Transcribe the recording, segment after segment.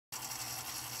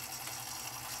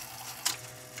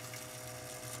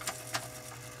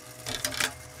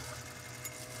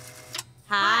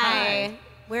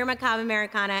We're Macabre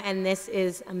Americana, and this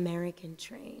is American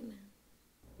Train.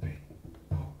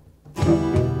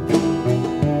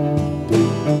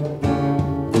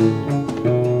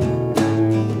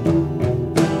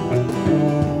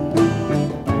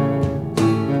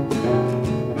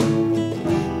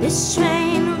 This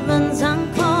train runs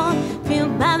on coal,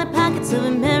 fueled by the pockets of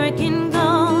American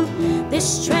gold.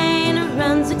 This train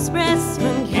runs express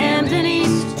from Camden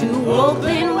East to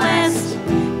Oakland West.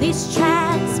 These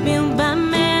tracks built by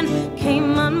men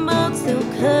came on boats, they'll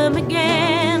come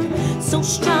again. So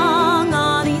strong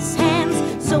are these hands,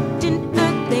 soaked in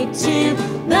earth, they till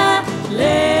the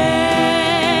land.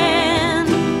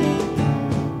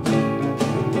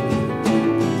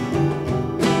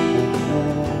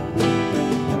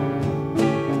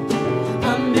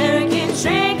 American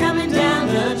train coming down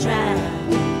the track.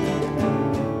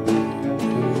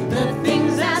 The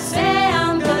things I say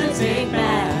I'm gonna take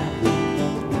back.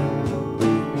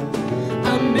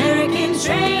 American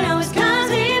train always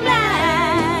comes in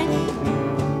black.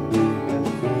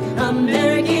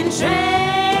 American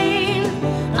train,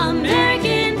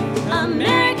 American,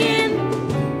 American.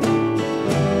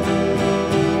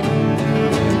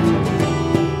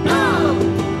 Oh,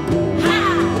 ha.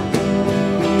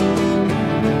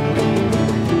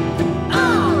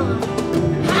 Oh,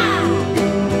 ha.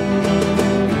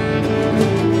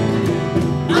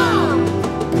 Oh,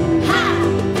 ha.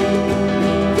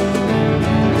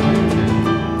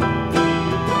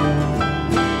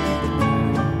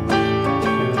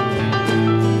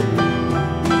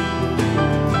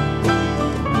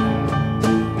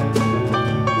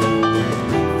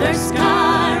 First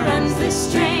car runs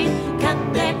this train, cut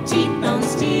their teeth on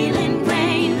steel and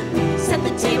grain. Set the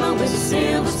table with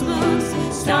silver spoons,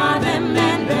 starve them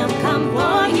and they'll come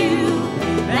for you.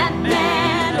 That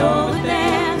man over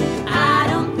there, I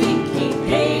don't think he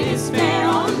paid his fare.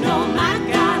 Oh no, my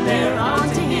God, they're on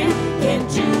to him. Can't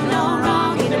do no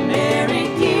wrong in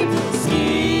American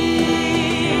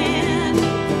skin.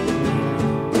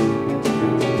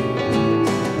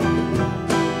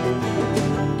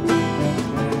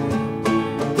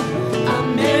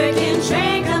 American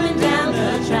train coming down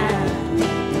the track.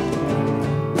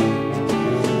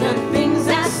 The things I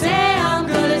say I'm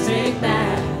gonna take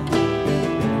back.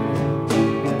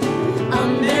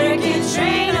 American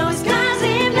train always comes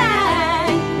in black.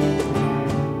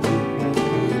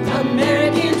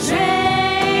 American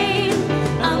train,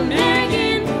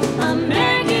 American,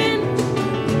 American.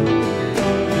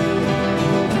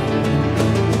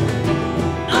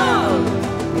 Oh,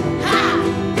 ha.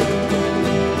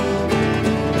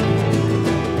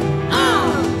 Oh,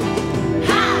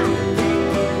 ha.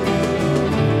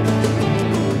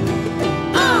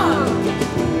 Oh,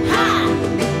 ha.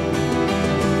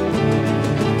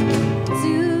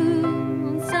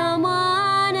 Soon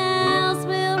someone else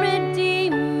will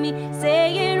redeem me,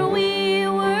 saying we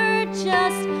were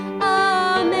just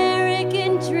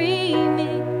American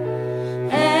dreaming.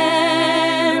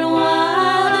 And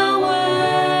while the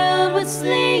world was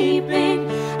sleeping,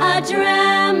 I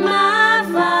dreamt my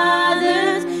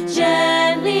father's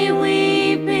gently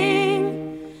weeping,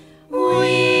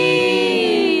 weeping.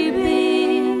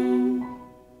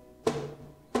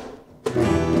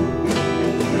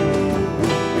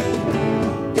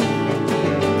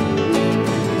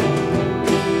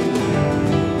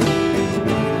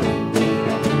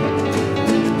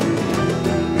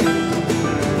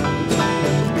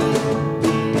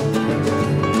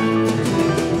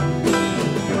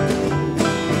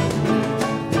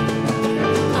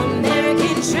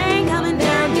 American train coming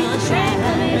down the track.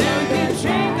 American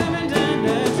train coming down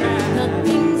the track. The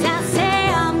things I say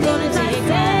I'm gonna take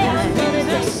back. The things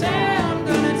I say I'm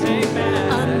gonna take back.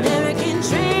 American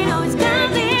train always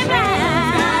comes in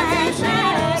black. American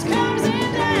train always comes in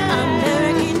black.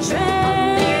 American train,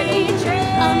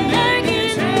 American,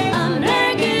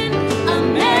 American,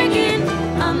 American,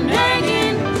 American,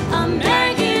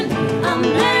 American,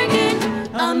 American,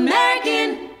 American,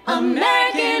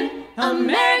 American,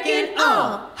 American.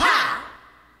 Oh.